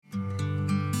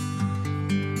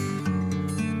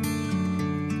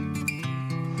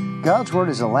God's Word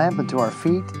is a lamp unto our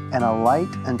feet and a light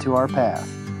unto our path.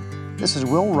 This is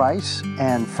Will Rice,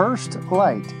 and First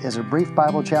Light is a brief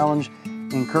Bible challenge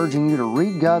encouraging you to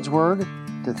read God's Word,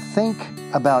 to think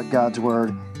about God's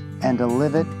Word, and to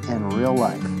live it in real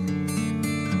life.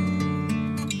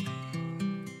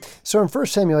 So in 1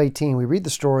 Samuel 18, we read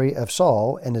the story of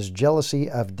Saul and his jealousy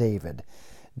of David.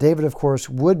 David, of course,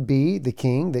 would be the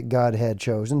king that God had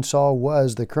chosen. Saul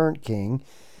was the current king.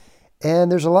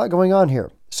 And there's a lot going on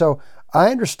here. So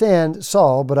I understand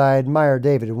Saul, but I admire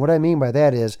David. And what I mean by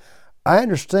that is, I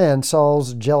understand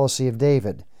Saul's jealousy of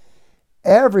David.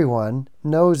 Everyone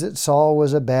knows that Saul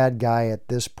was a bad guy at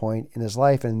this point in his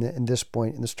life and in this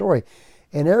point in the story.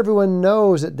 And everyone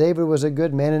knows that David was a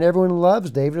good man, and everyone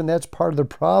loves David, and that's part of the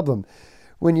problem.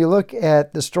 When you look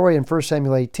at the story in 1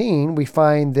 Samuel 18, we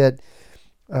find that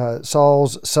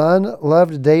Saul's son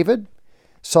loved David.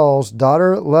 Saul's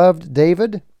daughter loved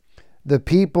David. The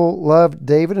people loved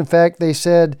David. In fact, they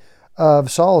said of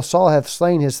Saul, Saul hath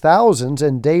slain his thousands,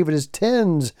 and David his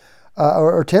tens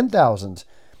or 10,000s.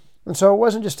 And so it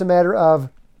wasn't just a matter of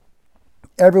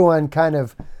everyone kind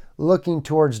of looking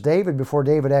towards David before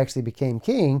David actually became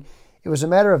king. It was a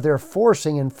matter of their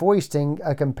forcing and foisting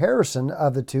a comparison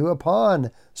of the two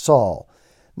upon Saul.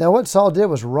 Now, what Saul did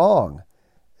was wrong.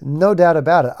 No doubt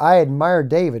about it. I admire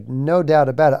David. No doubt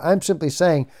about it. I'm simply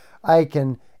saying I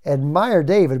can admire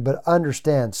David, but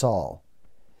understand Saul.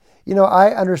 You know,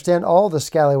 I understand all the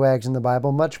scallywags in the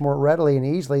Bible much more readily and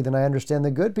easily than I understand the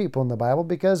good people in the Bible,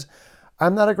 because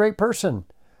I'm not a great person.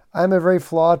 I'm a very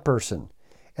flawed person.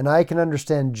 And I can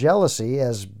understand jealousy,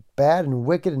 as bad and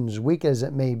wicked and as weak as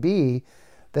it may be,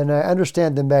 then I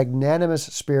understand the magnanimous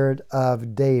spirit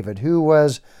of David, who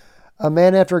was a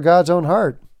man after God's own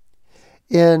heart.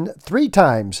 In three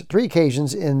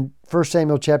occasions in 1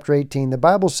 Samuel chapter 18, the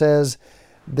Bible says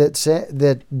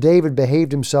that David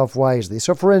behaved himself wisely.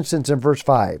 So for instance, in verse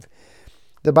 5,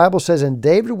 the Bible says, "And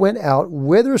David went out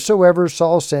whithersoever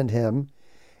Saul sent him,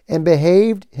 and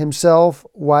behaved himself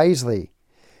wisely.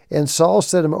 And Saul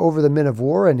set him over the men of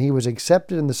war, and he was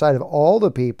accepted in the sight of all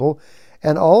the people,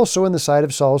 and also in the sight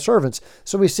of Saul's servants."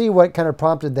 So we see what kind of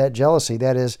prompted that jealousy.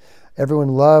 That is, everyone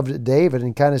loved David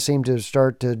and kind of seemed to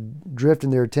start to drift in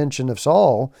their attention of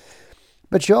Saul.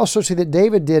 But you also see that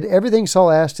David did everything Saul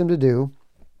asked him to do,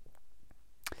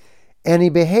 and he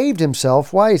behaved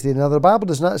himself wisely. Now, the Bible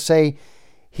does not say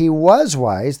he was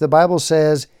wise. The Bible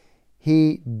says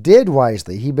he did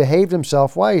wisely. He behaved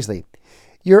himself wisely.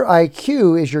 Your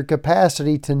IQ is your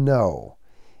capacity to know.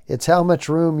 It's how much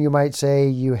room, you might say,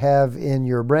 you have in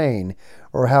your brain,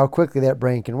 or how quickly that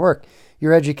brain can work.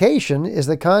 Your education is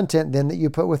the content then that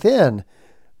you put within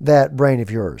that brain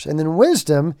of yours. And then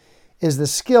wisdom is the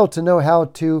skill to know how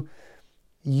to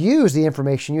use the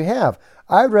information you have.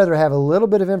 I'd rather have a little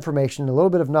bit of information, a little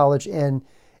bit of knowledge, and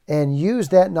use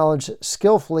that knowledge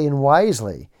skillfully and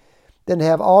wisely than to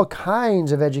have all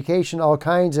kinds of education, all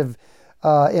kinds of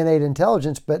innate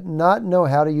intelligence, but not know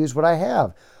how to use what I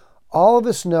have. All of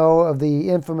us know of the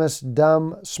infamous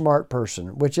dumb, smart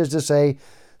person, which is to say,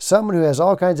 someone who has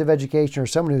all kinds of education, or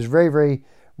someone who's very, very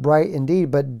bright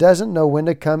indeed, but doesn't know when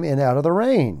to come in out of the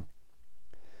rain.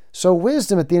 So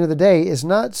wisdom, at the end of the day, is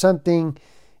not something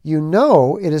you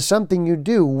know, it is something you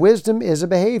do. Wisdom is a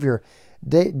behavior.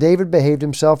 David behaved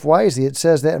himself wisely. It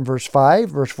says that in verse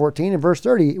 5, verse 14, and verse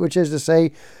 30, which is to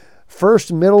say,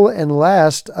 first, middle, and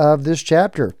last of this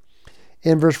chapter.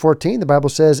 In verse 14, the Bible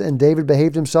says, "And David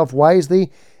behaved himself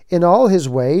wisely in all his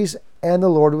ways, and the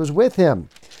Lord was with him."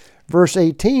 Verse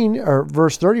 18, or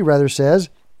verse 30 rather, says,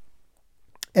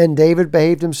 "And David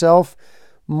behaved himself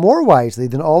more wisely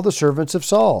than all the servants of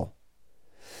Saul."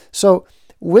 So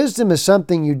wisdom is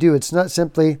something you do. It's not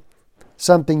simply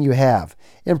something you have.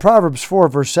 In Proverbs 4,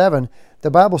 verse 7,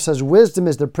 the Bible says, "Wisdom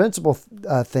is the principal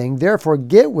thing. Therefore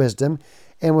get wisdom,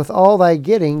 and with all thy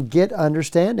getting, get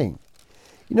understanding."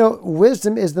 You know,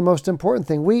 wisdom is the most important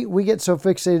thing. We get so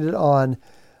fixated on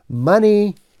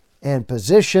money and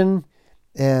position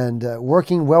and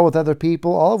working well with other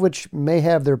people, all of which may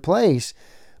have their place,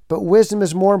 but wisdom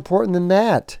is more important than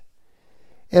that.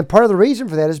 And part of the reason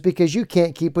for that is because you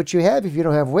can't keep what you have if you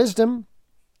don't have wisdom.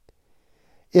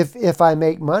 If I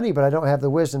make money, but I don't have the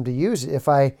wisdom to use it, if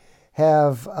I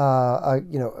have,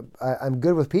 I'm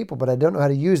good with people, but I don't know how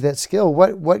to use that skill,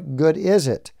 what good is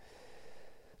it?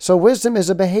 So wisdom is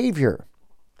a behavior.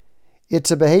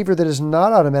 It's a behavior that is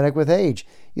not automatic with age.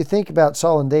 You think about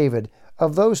Saul and David.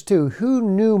 Of those two, who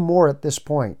knew more at this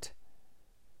point?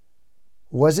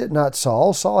 Was it not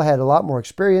Saul? Saul had a lot more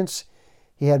experience.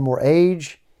 He had more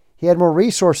age. He had more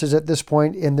resources at this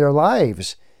point in their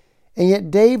lives. And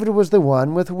yet David was the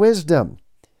one with wisdom.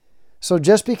 So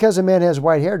just because a man has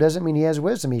white hair doesn't mean he has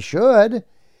wisdom. He should.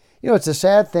 It's a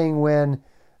sad thing when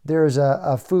there's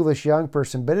a foolish young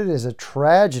person, but it is a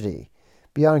tragedy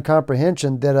beyond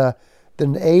comprehension that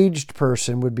an aged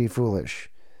person would be foolish.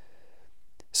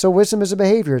 So wisdom is a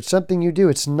behavior. It's something you do.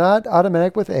 It's not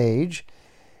automatic with age.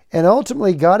 And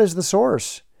ultimately, God is the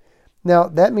source. Now,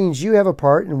 that means you have a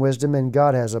part in wisdom and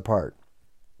God has a part.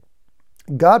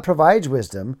 God provides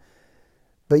wisdom,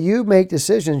 but you make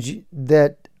decisions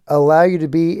that allow you to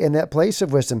be in that place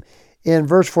of wisdom. In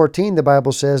verse 14, the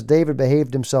Bible says, David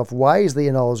behaved himself wisely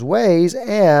in all his ways,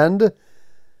 and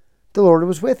the Lord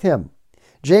was with him.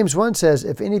 James 1 says,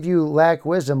 if any of you lack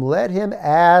wisdom, let him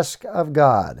ask of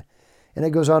God. And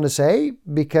it goes on to say,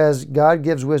 because God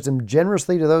gives wisdom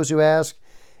generously to those who ask,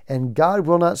 and God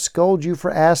will not scold you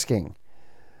for asking.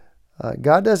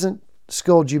 God doesn't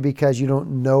scold you because you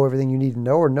don't know everything you need to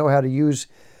know or know how to use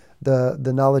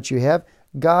the knowledge you have.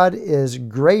 God is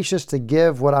gracious to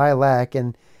give what I lack,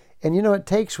 and it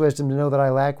takes wisdom to know that I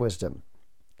lack wisdom.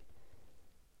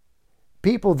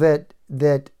 People that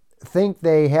think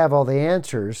they have all the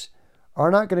answers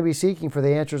are not going to be seeking for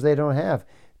the answers they don't have.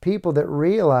 People that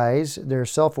realize they're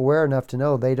self-aware enough to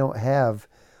know they don't have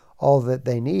all that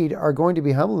they need are going to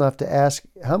be humble enough to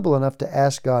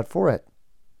ask God for it.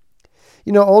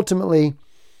 Ultimately,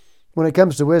 when it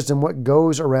comes to wisdom, what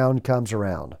goes around comes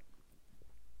around.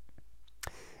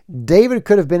 David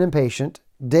could have been impatient.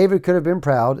 David could have been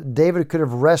proud. David could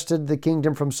have wrested the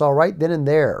kingdom from Saul right then and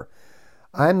there.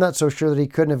 I'm not so sure that he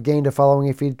couldn't have gained a following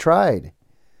if he'd tried.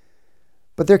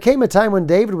 But there came a time when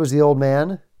David was the old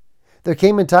man. There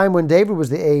came a time when David was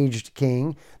the aged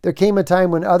king. There came a time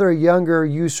when other younger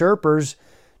usurpers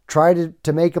tried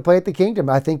to make a play at the kingdom.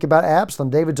 I think about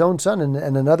Absalom, David's own son,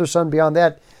 and another son beyond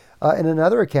that in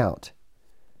another account.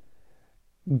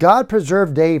 God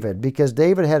preserved David because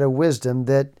David had a wisdom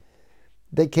that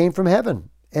came from heaven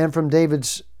and from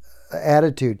David's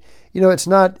attitude. It's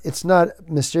not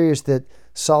mysterious that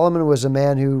Solomon was a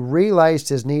man who realized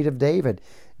his need of David.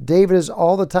 David is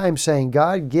all the time saying,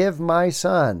 God, give my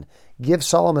son, give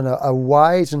Solomon a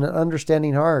wise and an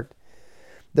understanding heart.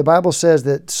 The Bible says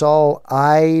that Saul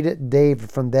eyed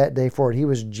David from that day forward. He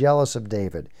was jealous of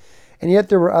David. And yet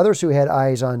there were others who had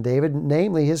eyes on David,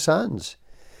 namely his sons.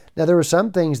 Now there were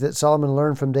some things that Solomon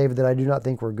learned from David that I do not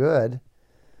think were good,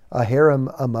 a harem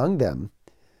among them.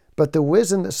 But the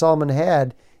wisdom that Solomon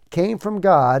had came from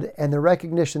God, and the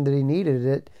recognition that he needed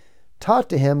it taught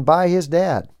to him by his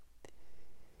dad.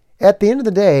 At the end of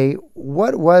the day,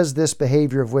 what was this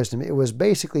behavior of wisdom? It was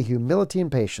basically humility and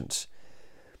patience.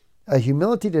 A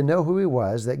humility to know who he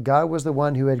was, that God was the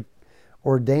one who had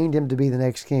ordained him to be the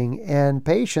next king, and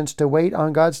patience to wait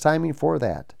on God's timing for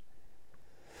that.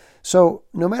 So,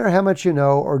 no matter how much you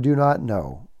know or do not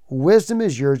know, wisdom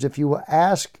is yours if you will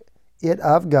ask it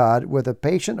of God with a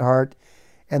patient heart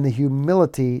and the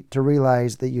humility to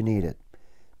realize that you need it.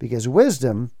 Because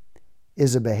wisdom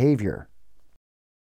is a behavior.